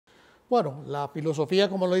Bueno, la filosofía,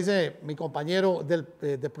 como lo dice mi compañero del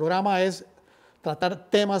programa, es tratar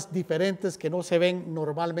temas diferentes que no se ven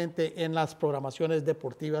normalmente en las programaciones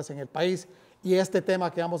deportivas en el país. Y este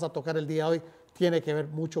tema que vamos a tocar el día de hoy tiene que ver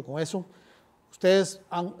mucho con eso. Ustedes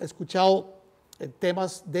han escuchado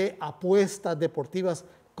temas de apuestas deportivas,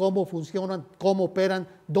 cómo funcionan, cómo operan,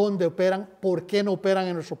 dónde operan, por qué no operan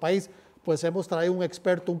en nuestro país. Pues hemos traído un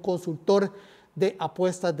experto, un consultor de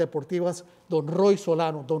apuestas deportivas, don Roy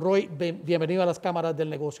Solano. Don Roy, bienvenido a las cámaras del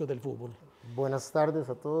negocio del fútbol. Buenas tardes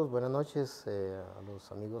a todos, buenas noches a los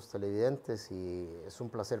amigos televidentes, y es un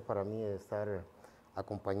placer para mí estar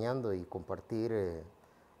acompañando y compartir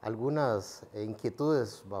algunas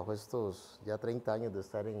inquietudes bajo estos ya 30 años de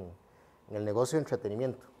estar en el negocio de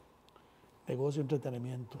entretenimiento. Negocio de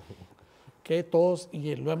entretenimiento. Que todos,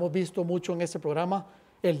 y lo hemos visto mucho en este programa,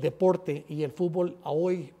 el deporte y el fútbol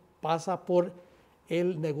hoy pasa por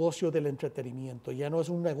el negocio del entretenimiento. Ya no es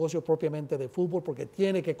un negocio propiamente de fútbol porque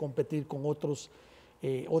tiene que competir con otras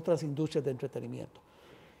industrias de entretenimiento.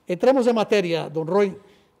 Entremos en materia, don Roy.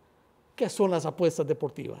 ¿Qué son las apuestas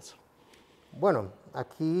deportivas? Bueno,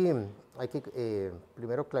 aquí hay que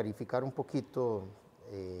primero clarificar un poquito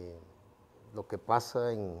lo que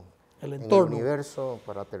pasa en el universo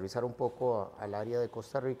para aterrizar un poco al área de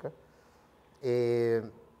Costa Rica.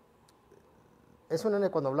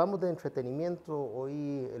 Cuando hablamos de entretenimiento,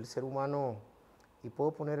 hoy el ser humano, y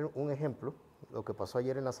puedo poner un ejemplo, lo que pasó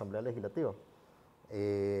ayer en la Asamblea Legislativa.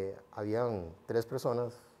 Habían 3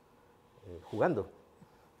 personas jugando,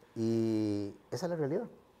 y esa es la realidad.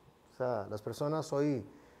 O sea, las personas hoy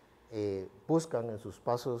buscan en sus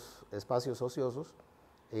espacios ociosos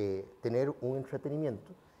tener un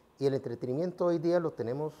entretenimiento, y el entretenimiento hoy día lo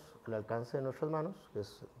tenemos al alcance de nuestras manos, que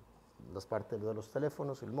es las partes de los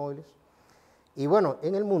teléfonos y los móviles. Y bueno,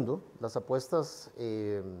 en el mundo las apuestas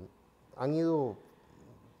han ido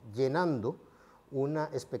llenando una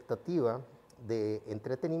expectativa de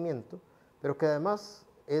entretenimiento, pero que además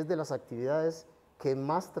es de las actividades que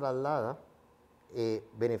más traslada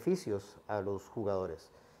beneficios a los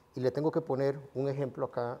jugadores. Y le tengo que poner un ejemplo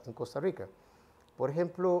acá en Costa Rica. Por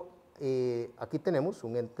ejemplo, aquí tenemos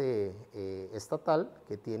un ente estatal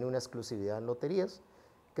que tiene una exclusividad en loterías,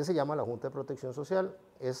 que se llama la Junta de Protección Social.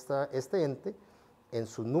 Este ente, en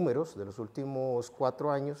sus números de los últimos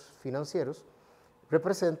 4 años financieros,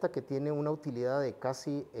 representa que tiene una utilidad de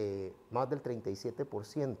casi más del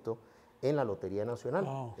 37% en la Lotería Nacional.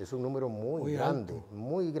 Wow. Es un número muy grande, alto.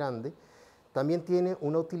 Muy grande. También tiene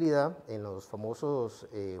una utilidad en los famosos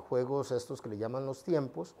juegos estos que le llaman los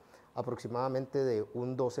tiempos, aproximadamente de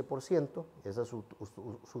un 12%. Esa es su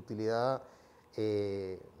utilidad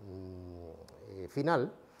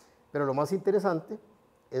final. Pero lo más interesante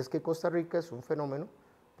es que Costa Rica es un fenómeno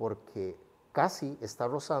porque casi está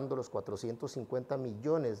rozando los 450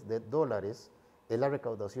 millones de dólares en la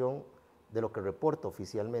recaudación de lo que reporta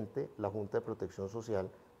oficialmente la Junta de Protección Social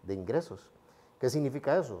de ingresos. ¿Qué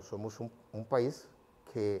significa eso? Somos un país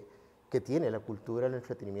que tiene la cultura del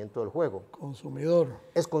entretenimiento del juego. Consumidor.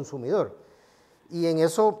 Es consumidor. Y en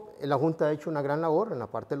eso la Junta ha hecho una gran labor en la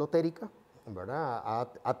parte lotérica, ¿verdad?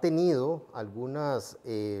 Ha tenido algunas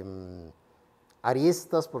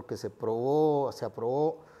aristas porque se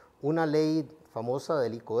aprobó una ley famosa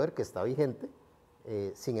del ICODER que está vigente.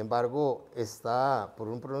 Sin embargo, está por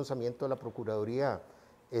un pronunciamiento de la Procuraduría,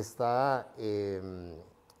 está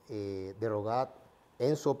derogada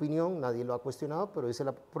en su opinión. Nadie lo ha cuestionado, pero dice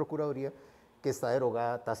la Procuraduría que está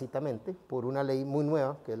derogada tácitamente por una ley muy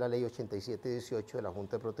nueva, que es la ley 8718 de la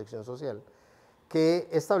Junta de Protección Social, que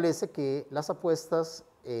establece que las apuestas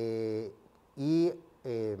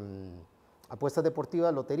apuestas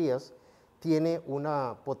deportivas, loterías, tiene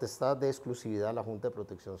una potestad de exclusividad la Junta de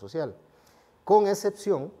Protección Social, con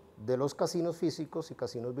excepción de los casinos físicos y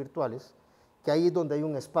casinos virtuales, que ahí es donde hay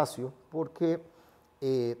un espacio, porque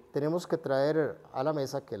tenemos que traer a la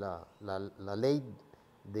mesa que la ley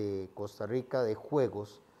de Costa Rica de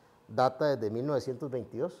juegos data desde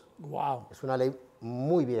 1922. Wow. Es una ley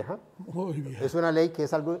muy vieja. Muy vieja. Es una ley que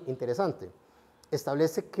es algo interesante.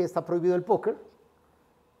 Establece que está prohibido el póker,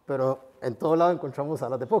 pero en todo lado encontramos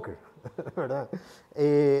salas de póker, ¿verdad?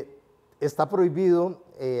 Está prohibido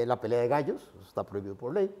la pelea de gallos, está prohibido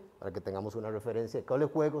por ley, para que tengamos una referencia de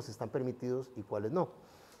cuáles juegos están permitidos y cuáles no.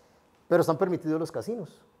 Pero están permitidos los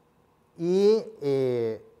casinos. Y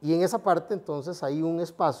en esa parte entonces hay un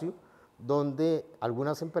espacio donde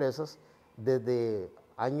algunas empresas desde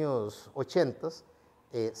años 80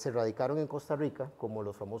 se radicaron en Costa Rica como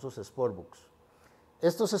los famosos sportbooks.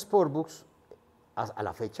 Estos sportbooks a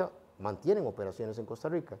la fecha mantienen operaciones en Costa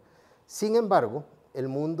Rica. Sin embargo, el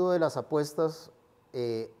mundo de las apuestas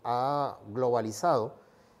ha globalizado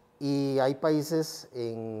y hay países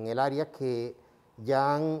en el área que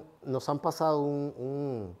ya nos han pasado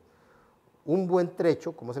un buen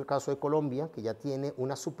trecho, como es el caso de Colombia, que ya tiene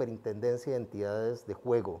una superintendencia de entidades de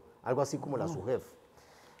juego, algo así como la SUGEF.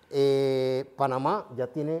 Panamá ya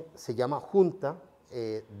tiene, se llama Junta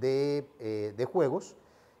de Juegos,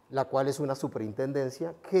 la cual es una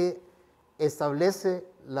superintendencia que establece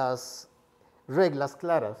las reglas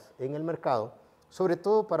claras en el mercado, sobre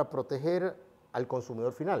todo para proteger al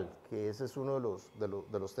consumidor final, que ese es uno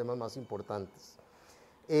de los temas más importantes.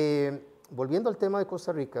 Volviendo al tema de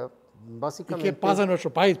Costa Rica, básicamente... ¿Y qué pasa en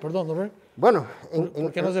nuestro país? Perdón, ¿no? Bueno,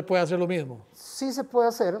 ¿Por qué no se puede hacer lo mismo? Sí se puede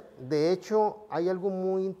hacer. De hecho, hay algo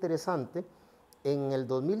muy interesante. En el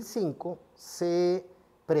 2005 se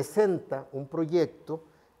presenta un proyecto.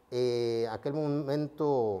 Aquel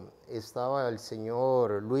momento estaba el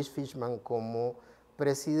señor Luis Fishman como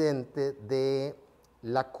presidente de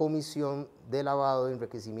la Comisión de Lavado y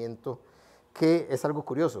Enriquecimiento, que es algo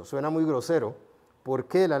curioso, suena muy grosero,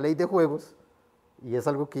 porque la ley de juegos, y es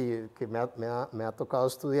algo que me ha tocado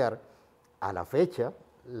estudiar, a la fecha,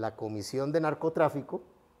 la Comisión de Narcotráfico,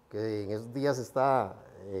 que en esos días está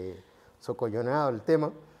socollonado el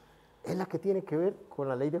tema, es la que tiene que ver con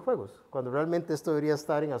la ley de juegos, cuando realmente esto debería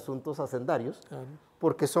estar en asuntos hacendarios, claro,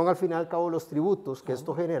 porque son al final y al cabo los tributos que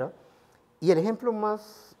esto genera. Y el ejemplo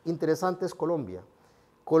más interesante es Colombia.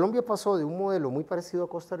 Colombia pasó de un modelo muy parecido a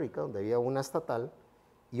Costa Rica, donde había una estatal,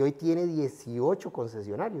 y hoy tiene 18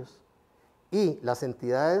 concesionarios. Y las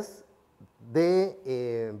entidades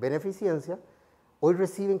de beneficencia hoy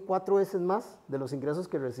reciben 4 veces más de los ingresos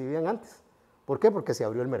que recibían antes. ¿Por qué? Porque se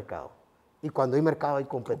abrió el mercado. Y cuando hay mercado hay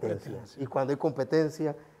competencia. Y cuando hay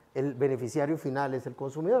competencia, el beneficiario final es el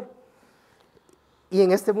consumidor. Y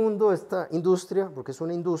en este mundo, esta industria, porque es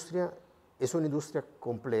una industria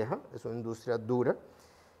compleja, es una industria dura,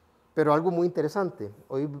 pero algo muy interesante.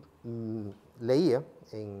 Hoy leía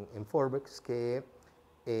en Forbes que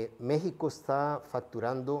México está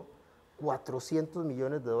facturando 400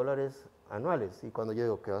 millones de dólares anuales. Y cuando yo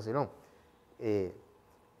digo que va a ser, no,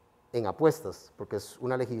 en apuestas, porque es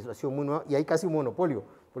una legislación muy nueva y hay casi un monopolio,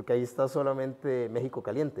 porque ahí está solamente México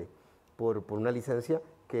Caliente, por una licencia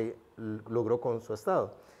que logró con su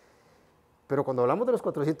estado. Pero cuando hablamos de los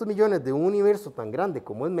 400 millones de un universo tan grande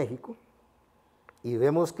como es México, y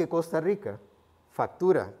vemos que Costa Rica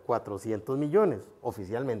factura 400 millones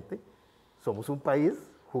oficialmente, somos un país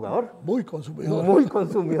jugador. Muy consumidor. Muy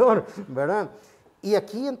consumidor, ¿verdad? Y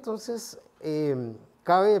aquí entonces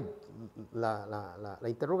cabe la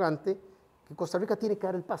interrogante que Costa Rica tiene que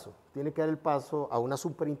dar el paso a una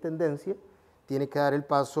superintendencia, tiene que dar el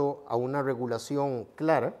paso a una regulación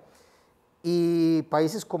clara, y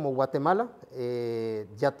países como Guatemala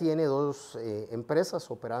ya tiene 2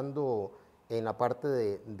 empresas operando en la parte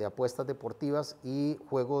de apuestas deportivas y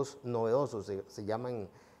juegos novedosos, se llaman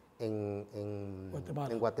en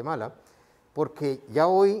Guatemala, porque ya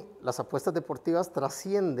hoy las apuestas deportivas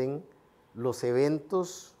trascienden los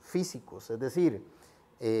eventos físicos, es decir,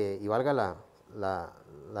 y valga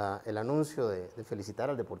el anuncio de felicitar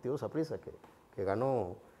al Deportivo Saprissa, que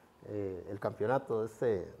ganó el campeonato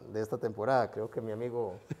de esta temporada. Creo que mi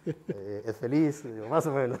amigo es feliz, más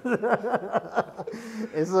o menos.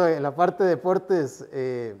 Eso en la parte de deportes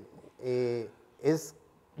es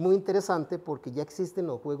muy interesante porque ya existen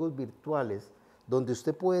los juegos virtuales donde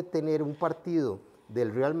usted puede tener un partido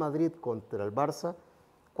del Real Madrid contra el Barça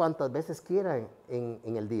cuantas veces quiera en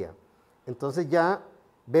el día. Entonces ya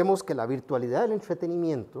vemos que la virtualidad del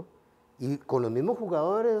entretenimiento, y con los mismos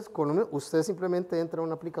jugadores, usted simplemente entra a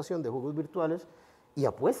una aplicación de juegos virtuales y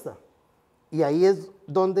apuesta. Y ahí es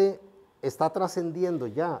donde está trascendiendo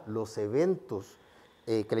ya los eventos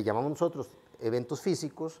que le llamamos nosotros eventos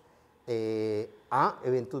físicos a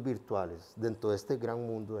eventos virtuales dentro de este gran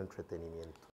mundo de entretenimiento.